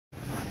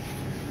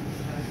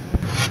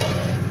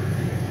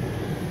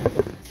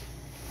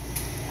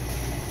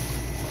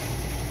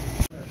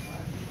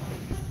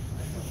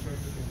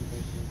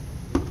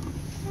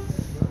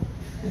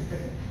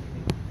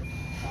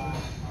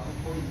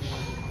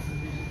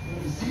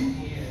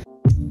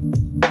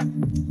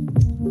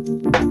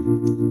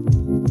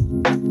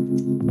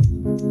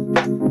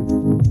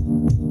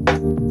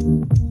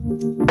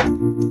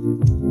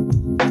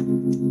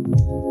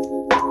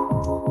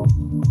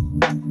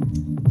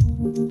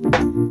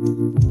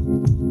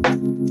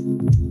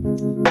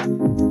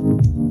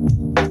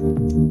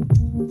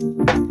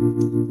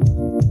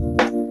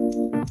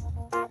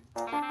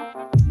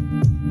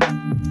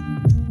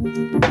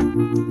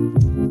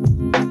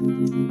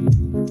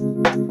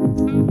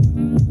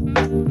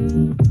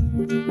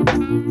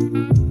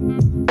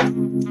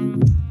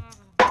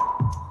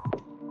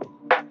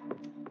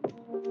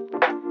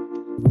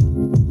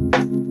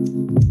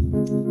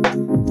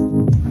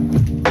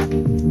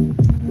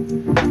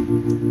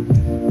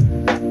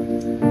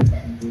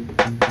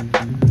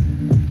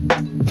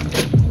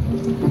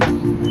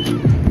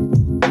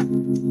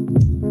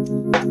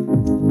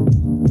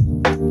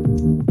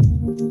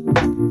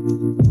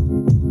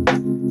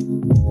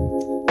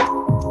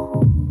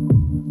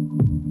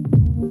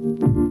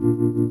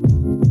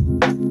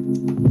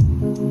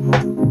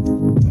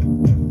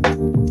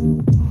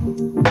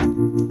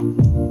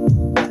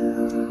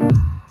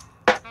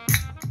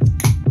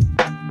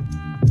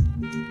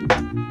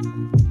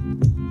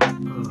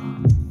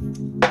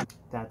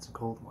That's a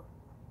cold one.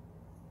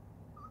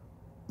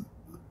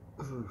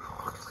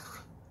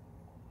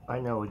 I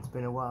know it's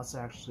been a while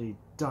since I actually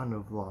done a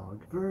vlog.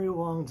 Very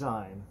long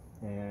time,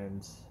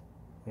 and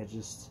it's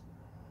just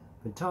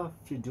been tough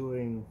to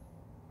doing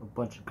a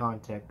bunch of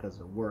content because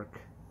of work,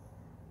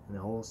 and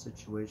the whole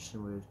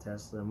situation with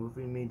Tesla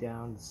moving me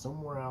down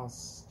somewhere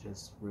else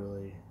just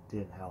really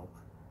didn't help.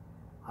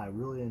 I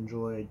really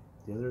enjoyed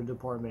the other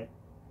department,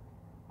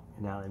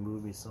 and now they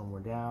moved me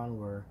somewhere down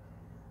where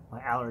my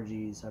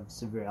allergies, I have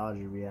severe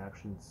allergy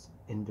reactions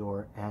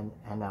indoor and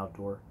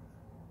outdoor,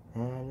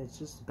 and it's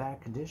just a bad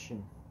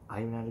condition.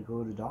 I even had to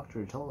go to the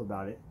doctor to tell them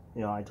about it.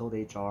 You know, I told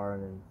HR,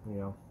 and then, you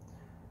know,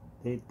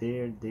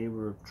 they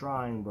were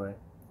trying, but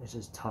it's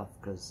just tough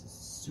because it's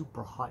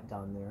super hot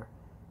down there,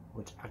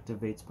 which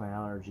activates my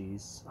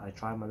allergies. I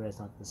try my best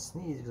not to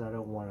sneeze because I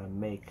don't want to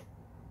make,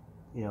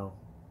 you know,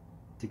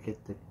 to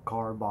get the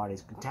car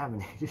bodies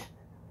contaminated.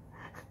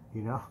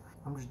 You know,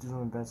 I'm just doing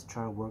my best to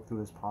try to work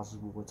through as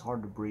possible. It's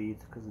hard to breathe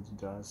because of the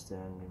dust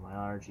and my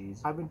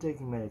allergies. I've been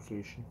taking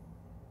medication.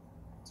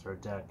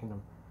 And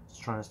I'm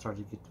just trying to start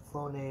to get the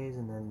Flonase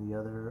and then the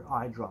other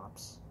eye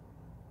drops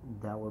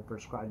that were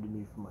prescribed to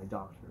me from my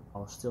doctor. I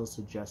was still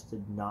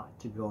suggested not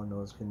to go in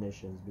those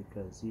conditions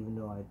because even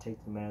though I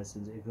take the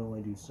medicines, it can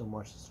only do so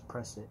much to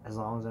suppress it. As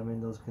long as I'm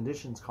in those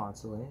conditions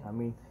constantly, I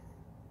mean,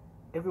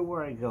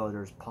 everywhere I go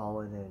there's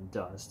pollen and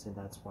dust, and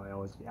that's why I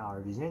always get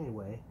allergies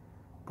anyway.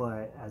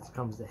 But as it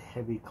comes to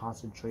heavy,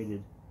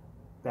 concentrated,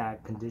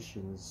 bad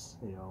conditions,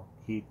 you know,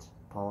 heat,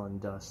 pollen,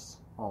 dust,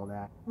 all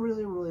that,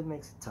 really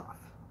makes it tough.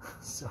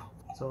 So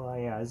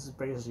yeah, this is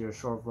basically a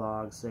short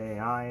vlog saying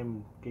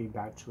I'm getting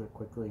back to it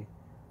quickly.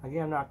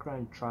 Again, I'm not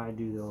going to try to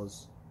do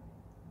those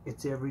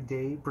it's every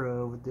day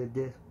bro with the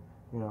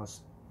you know,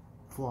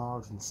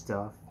 vlogs and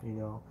stuff, you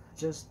know,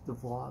 just the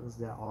vlogs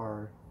that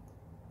are,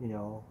 you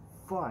know,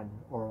 fun,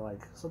 or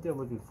like something I'm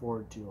looking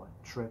forward to,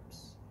 like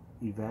trips,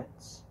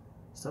 events,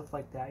 stuff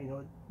like that, you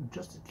know,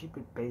 just to keep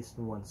it based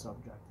in one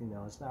subject. You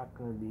know, it's not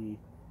going to be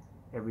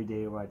every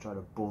day where I try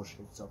to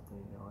bullshit something.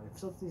 You know, if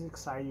something's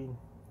exciting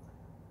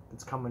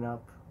that's coming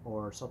up,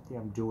 or something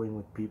I'm doing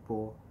with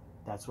people,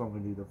 that's where I'm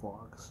going to do the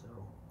vlogs. So,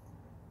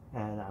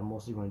 and I'm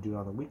mostly going to do it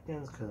on the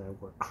weekends because I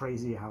work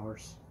crazy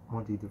hours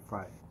Monday to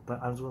Friday.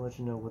 But I'm just going to let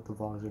you know what the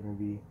vlogs are going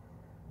to be.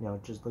 You know,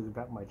 just looking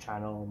back at my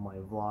channel, my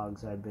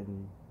vlogs, I've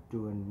been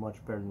doing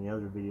much better than the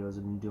other videos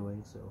I've been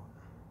doing, so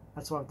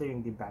that's why I'm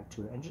thinking to get back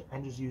to it,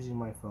 and just using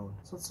my phone.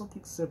 So it's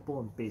something simple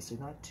and basic,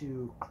 not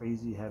too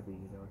crazy heavy,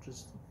 you know,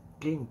 just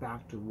getting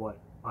back to what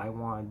I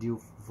want to do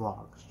for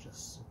vlogs.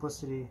 Just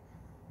simplicity,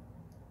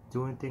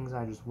 doing things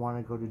I just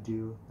want to go to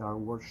do that are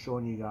worth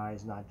showing you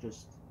guys, not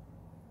just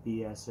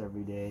BS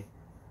every day.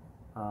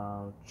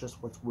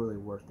 Just what's really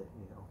worth it,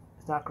 you know.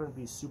 It's not going to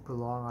be super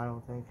long, I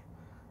don't think,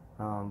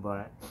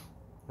 but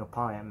you know,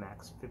 probably at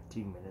max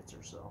 15 minutes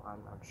or so,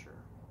 I'm not sure.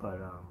 But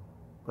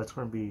it's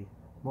going to be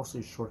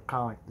mostly short,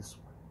 kind of like this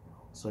one.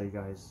 So you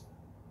guys,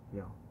 you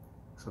know,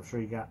 so I'm sure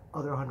you got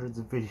other hundreds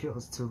of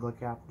videos to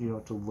look at, you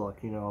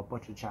know, a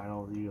bunch of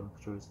channels, a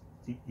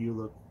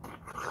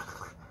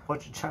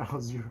bunch of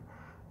channels you're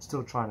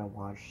still trying to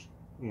watch,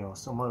 you know,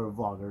 some other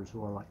vloggers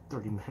who are like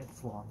 30-minute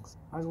vlogs.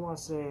 I just want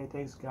to say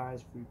thanks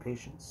guys for your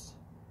patience.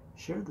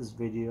 Share this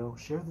video,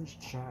 share this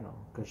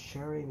channel, because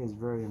sharing is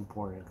very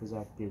important, because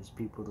that gives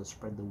people to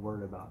spread the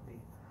word about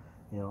me.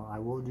 You know, I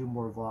will do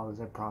more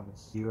vlogs, I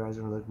promise. You guys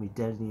are going to look me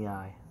dead in the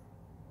eye.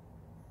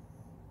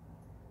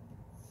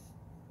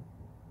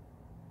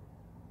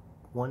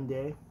 One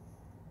day,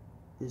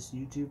 this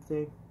YouTube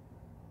thing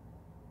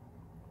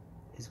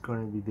is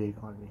going to be big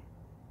on me.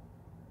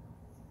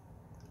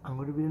 I'm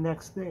going to be the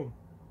next thing.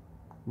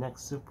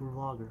 next super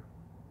vlogger.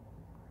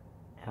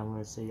 And I'm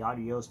going to say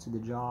adios to the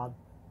job.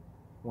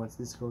 Once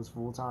this goes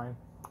full time,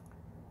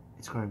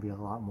 it's going to be a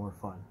lot more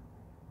fun.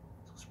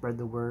 So spread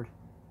the word,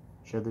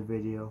 share the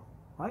video,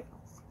 like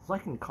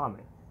and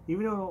comment.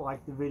 Even though I don't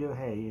like the video,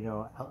 hey, you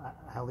know,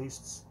 at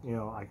least, you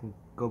know, I can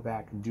go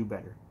back and do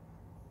better.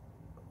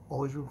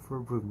 Always room for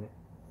improvement.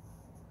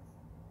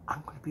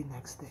 I'm going to be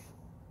next thing.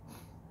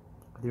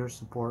 With your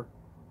support,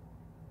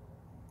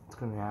 it's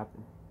going to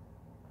happen.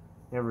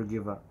 Never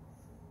give up.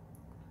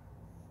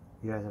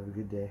 You guys have a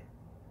good day.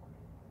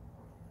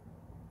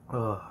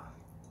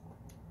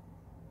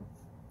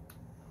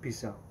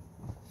 Peace out.